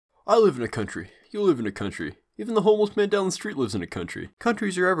I live in a country. You live in a country. Even the homeless man down the street lives in a country.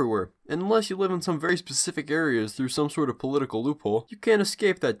 Countries are everywhere, and unless you live in some very specific areas through some sort of political loophole, you can't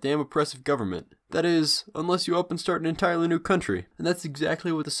escape that damn oppressive government. That is, unless you up and start an entirely new country. And that's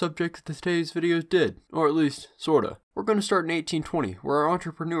exactly what the subject of today's videos did. Or at least, sorta. We're going to start in 1820, where our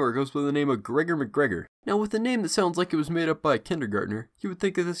entrepreneur goes by the name of Gregor MacGregor. Now with a name that sounds like it was made up by a kindergartner, you would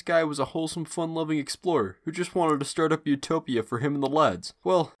think that this guy was a wholesome, fun-loving explorer who just wanted to start up a utopia for him and the lads.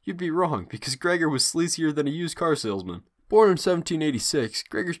 Well, you'd be wrong, because Gregor was sleazier than a used car salesman. Born in 1786,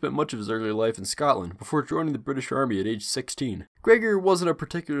 Gregor spent much of his early life in Scotland before joining the British Army at age 16. Gregor wasn't a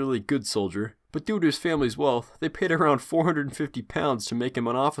particularly good soldier, but due to his family's wealth, they paid around £450 to make him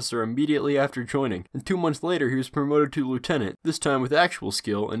an officer immediately after joining, and 2 months later he was promoted to lieutenant, this time with actual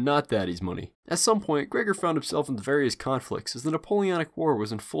skill and not daddy's money. At some point, Gregor found himself in various conflicts as the Napoleonic War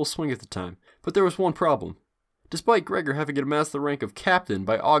was in full swing at the time, but there was one problem. Despite Gregor having amassed the rank of captain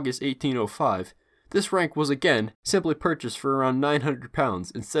by August 1805, this rank was again simply purchased for around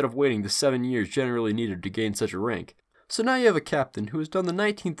 £900 instead of waiting the 7 years generally needed to gain such a rank. So now you have a captain who has done the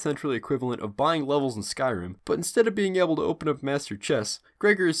 19th century equivalent of buying levels in Skyrim, but instead of being able to open up master chess,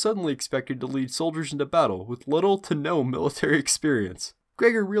 Gregor is suddenly expected to lead soldiers into battle with little to no military experience.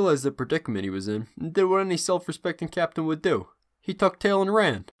 Gregor realized the predicament he was in and did what any self-respecting captain would do. He tucked tail and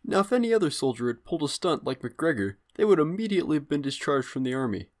ran. Now if any other soldier had pulled a stunt like MacGregor, they would immediately have been discharged from the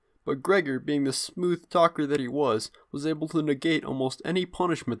army. But Gregor, being the smooth talker that he was able to negate almost any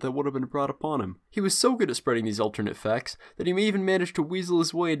punishment that would have been brought upon him. He was so good at spreading these alternate facts that he even managed to weasel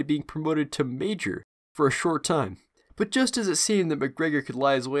his way into being promoted to major for a short time. But just as it seemed that MacGregor could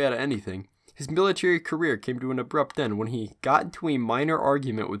lie his way out of anything, his military career came to an abrupt end when he got into a minor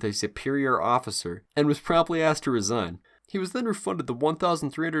argument with a superior officer and was promptly asked to resign. He was then refunded the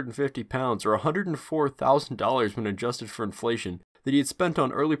 £1,350 or $104,000 when adjusted for inflation that he had spent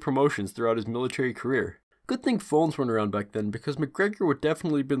on early promotions throughout his military career. Good thing phones weren't around back then, because MacGregor would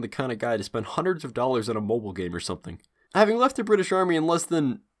definitely have been the kind of guy to spend hundreds of dollars on a mobile game or something. Having left the British Army in less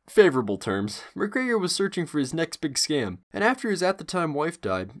than favorable terms, MacGregor was searching for his next big scam, and after his at-the-time wife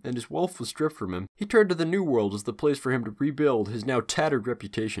died and his wealth was stripped from him, he turned to the New World as the place for him to rebuild his now tattered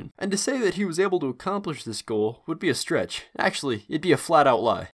reputation. And to say that he was able to accomplish this goal would be a stretch. Actually, it'd be a flat-out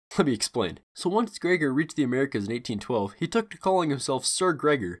lie. Let me explain. So once Gregor reached the Americas in 1812, he took to calling himself Sir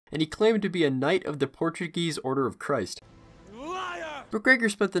Gregor, and he claimed to be a Knight of the Portuguese Order of Christ. Liar! But Gregor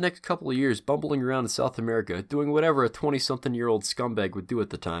spent the next couple of years bumbling around in South America, doing whatever a 20-something-year-old scumbag would do at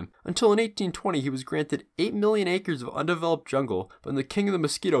the time, until in 1820 he was granted 8 million acres of undeveloped jungle by the king of the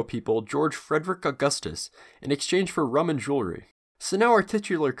mosquito people, George Frederick Augustus, in exchange for rum and jewelry. So now our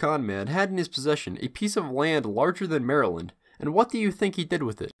titular con man had in his possession a piece of land larger than Maryland. And what do you think he did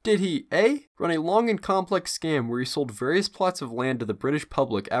with it? Did he A. run a long and complex scam where he sold various plots of land to the British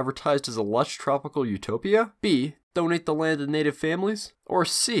public advertised as a lush tropical utopia? B. Donate the land to native families? Or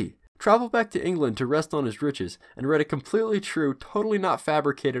C. Travel back to England to rest on his riches and write a completely true, totally not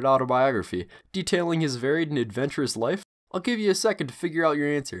fabricated autobiography detailing his varied and adventurous life? I'll give you a second to figure out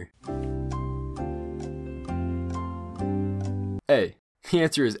your answer. A. The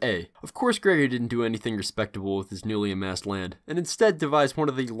answer is A. Of course Gregor didn't do anything respectable with his newly amassed land, and instead devised one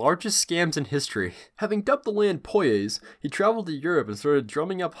of the largest scams in history. Having dubbed the land Poyes, he traveled to Europe and started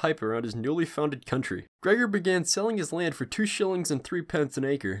drumming up hype around his newly founded country. Gregor began selling his land for 2 shillings and 3 pence an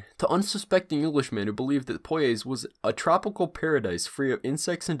acre to unsuspecting Englishmen who believed that Poyes was a tropical paradise free of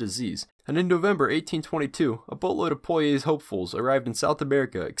insects and disease. And in November 1822, a boatload of Poyes hopefuls arrived in South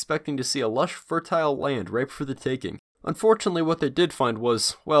America expecting to see a lush, fertile land ripe for the taking. Unfortunately, what they did find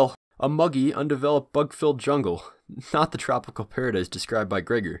was, well, a muggy, undeveloped, bug-filled jungle, not the tropical paradise described by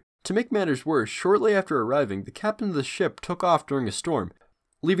Gregor. To make matters worse, shortly after arriving, the captain of the ship took off during a storm,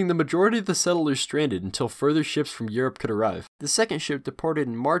 leaving the majority of the settlers stranded until further ships from Europe could arrive. The second ship departed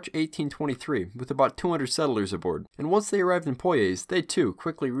in March 1823 with about 200 settlers aboard, and once they arrived in Poyes, they too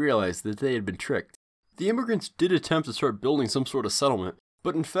quickly realized that they had been tricked. The immigrants did attempt to start building some sort of settlement,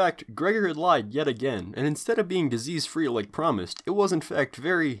 but in fact, Gregor had lied yet again, and instead of being disease-free like promised, it was in fact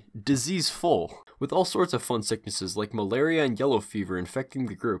very disease-full, with all sorts of fun sicknesses like malaria and yellow fever infecting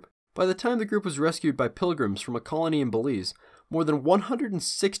the group. By the time the group was rescued by pilgrims from a colony in Belize, more than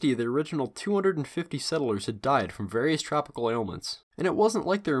 160 of the original 250 settlers had died from various tropical ailments. And it wasn't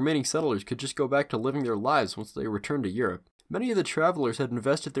like the remaining settlers could just go back to living their lives once they returned to Europe. Many of the travelers had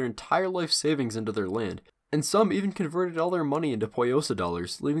invested their entire life savings into their land, and some even converted all their money into Poyosa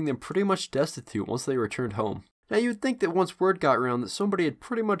dollars, leaving them pretty much destitute once they returned home. Now you'd think that once word got around that somebody had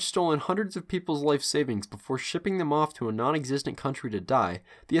pretty much stolen hundreds of people's life savings before shipping them off to a non-existent country to die,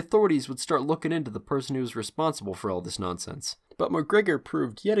 the authorities would start looking into the person who was responsible for all this nonsense. But MacGregor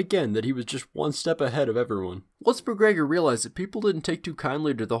proved yet again that he was just one step ahead of everyone. Once MacGregor realized that people didn't take too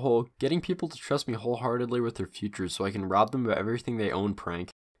kindly to the whole getting people to trust me wholeheartedly with their futures so I can rob them of everything they own prank,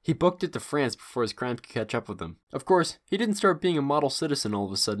 he booked it to France before his crimes could catch up with him. Of course, he didn't start being a model citizen all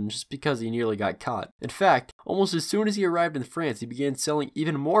of a sudden just because he nearly got caught. In fact, almost as soon as he arrived in France, he began selling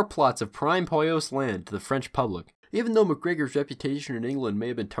even more plots of prime Poyos land to the French public. Even though MacGregor's reputation in England may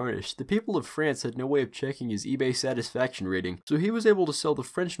have been tarnished, the people of France had no way of checking his eBay satisfaction rating, so he was able to sell the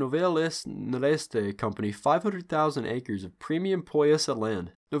French Nouvelle Neste company 500,000 acres of premium Poyos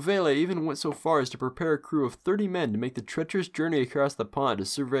land. Nouvelle even went so far as to prepare a crew of 30 men to make the treacherous journey across the pond to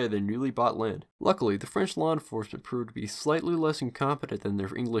survey their newly bought land. Luckily, the French law enforcement proved to be slightly less incompetent than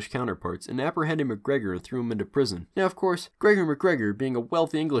their English counterparts and apprehended MacGregor and threw him into prison. Now, of course, Gregor MacGregor, being a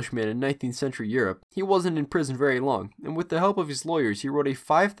wealthy Englishman in 19th century Europe, he wasn't in prison very long, and with the help of his lawyers, he wrote a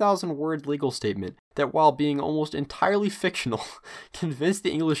 5,000-word legal statement that, while being almost entirely fictional, convinced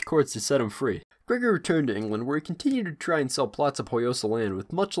the English courts to set him free. Gregor returned to England, where he continued to try and sell plots of Poyos land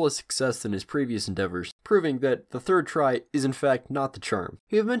with much less success than his previous endeavors, proving that the third try is in fact not the charm.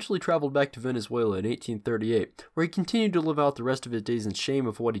 He eventually traveled back to Venezuela in 1838, where he continued to live out the rest of his days in shame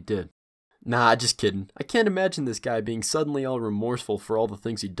of what he did. Nah, just kidding. I can't imagine this guy being suddenly all remorseful for all the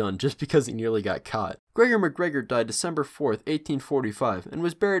things he'd done just because he nearly got caught. Gregor MacGregor died December 4th, 1845, and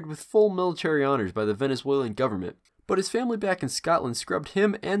was buried with full military honors by the Venezuelan government. But his family back in Scotland scrubbed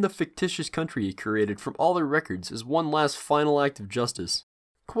him and the fictitious country he created from all their records as one last final act of justice.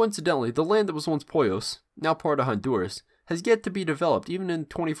 Coincidentally, the land that was once Poyos, now part of Honduras, has yet to be developed even in the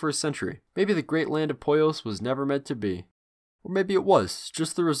 21st century. Maybe the great land of Poyos was never meant to be. Or maybe it was,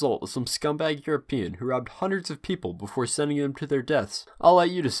 just the result of some scumbag European who robbed hundreds of people before sending them to their deaths. I'll let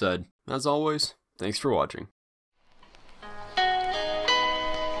you decide. As always, thanks for watching.